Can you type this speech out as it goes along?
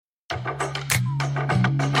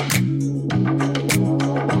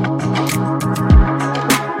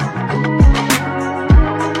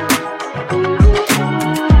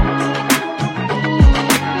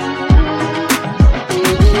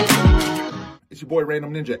Boy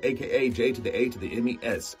Random Ninja, aka J to the A to the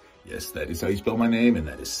M-E-S. Yes, that is how you spell my name, and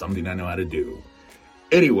that is something I know how to do.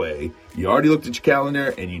 Anyway, you already looked at your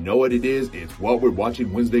calendar, and you know what it is. It's What We're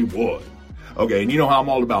Watching Wednesday 1. Okay, and you know how I'm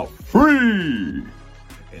all about free.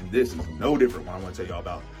 And this is no different when I want to tell y'all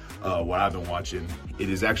about what I've been watching. It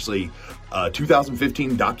is actually a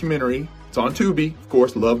 2015 documentary. It's on Tubi. Of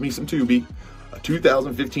course, love me some Tubi. A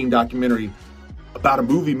 2015 documentary about a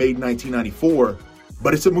movie made in 1994,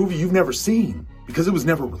 but it's a movie you've never seen, because it was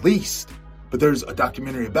never released. But there's a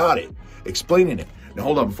documentary about it, explaining it. Now,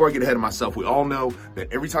 hold on, before I get ahead of myself, we all know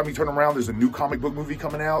that every time you turn around, there's a new comic book movie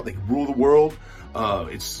coming out. They rule the world.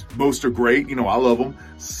 Most are great. You know, I love them.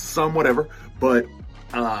 Some, whatever. But,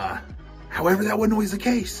 however, that wasn't always the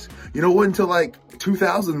case. You know, it wasn't until like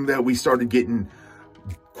 2000 that we started getting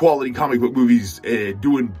quality comic book movies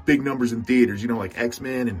doing big numbers in theaters, you know, like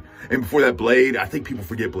X-Men and before that Blade. I think people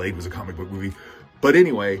forget Blade was a comic book movie. But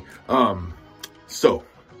anyway,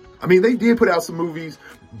 they did put out some movies,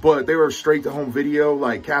 but they were straight to home video,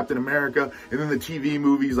 like Captain America, and then the TV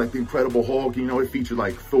movies like The Incredible Hulk. You know, it featured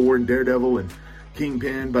like Thor and Daredevil and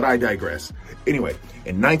Kingpin, but I digress. Anyway,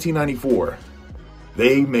 in 1994,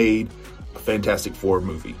 they made a Fantastic Four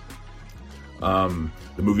movie. The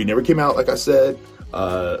movie never came out, like I said.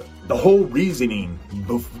 The whole reasoning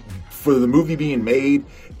for the movie being made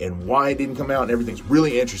and why it didn't come out and everything's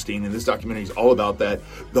really interesting, and this documentary is all about that.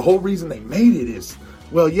 The whole reason they made it is,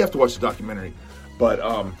 well, you have to watch the documentary, but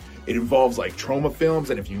it involves like trauma films,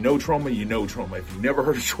 and if you know trauma, you know trauma. If you've never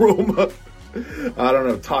heard of trauma, I don't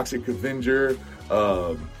know, Toxic Avenger,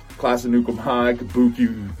 Class of Nukem High, Kabuki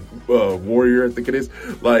Warrior, I think it is,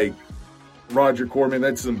 like Roger Corman.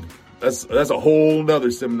 That's a whole nother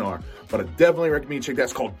seminar, but I definitely recommend you check that.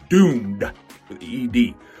 It's called Doomed with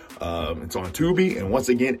ED. It's on Tubi, and once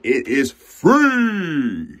again, it is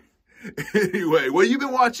free. Anyway, what you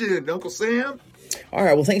been watching, Uncle Sam? All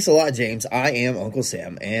right, well, thanks a lot, James. I am Uncle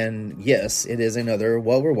Sam, and yes, it is another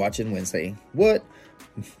What We're Watching Wednesday. What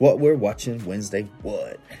We're Watching Wednesday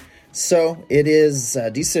what? So, it is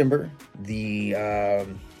December. The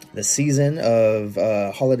season of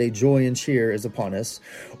holiday joy and cheer is upon us,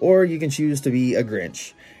 or you can choose to be a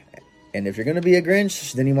Grinch. And if you're going to be a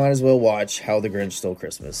Grinch, then you might as well watch How the Grinch Stole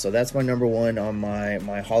Christmas. So that's my number one on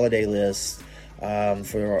my holiday list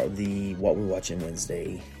for the What We're Watching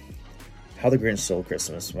Wednesday. How the Grinch Stole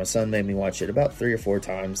Christmas. My son made me watch it about 3 or 4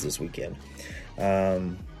 times this weekend.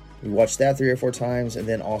 We watched that 3 or 4 times, and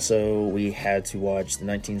then also we had to watch the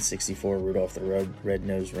 1964 Rudolph the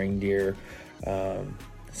Red-Nosed Reindeer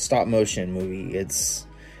stop motion movie.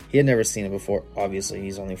 He had never seen it before. Obviously,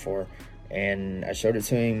 he's only 4. And I showed it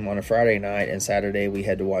to him on a Friday night, and Saturday we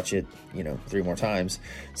had to watch it, 3 more times.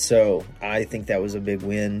 So I think that was a big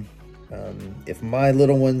win. If my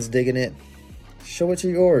little one's digging it, show it to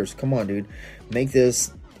yours. Come on, dude. Make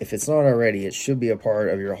this, if it's not already, it should be a part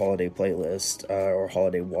of your holiday playlist, or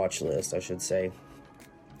holiday watch list, I should say.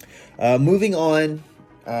 Moving on,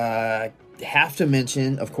 have to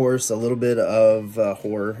mention, of course, a little bit of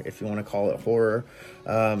horror, if you want to call it horror.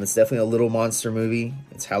 It's definitely a little monster movie.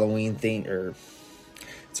 It's Halloween themed, or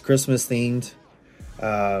it's Christmas themed.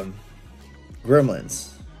 Gremlins,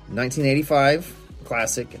 1985,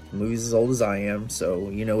 classic. The movie's as old as I am, so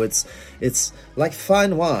it's like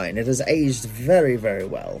fine wine. It has aged very, very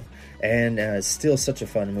well, and it's still such a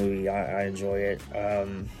fun movie. I enjoy it.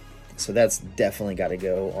 So that's definitely got to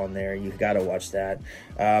go on there. You've got to watch that.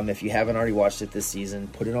 If you haven't already watched it this season,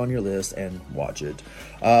 put it on your list and watch it.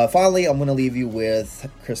 Finally, I'm going to leave you with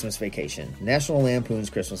Christmas Vacation. National Lampoon's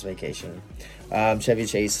Christmas Vacation. Chevy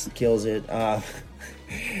Chase kills it.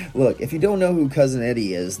 Look, if you don't know who Cousin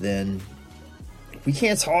Eddie is, then we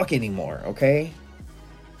can't talk anymore, okay?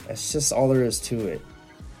 That's just all there is to it.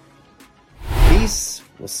 Peace.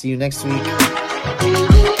 We'll see you next week.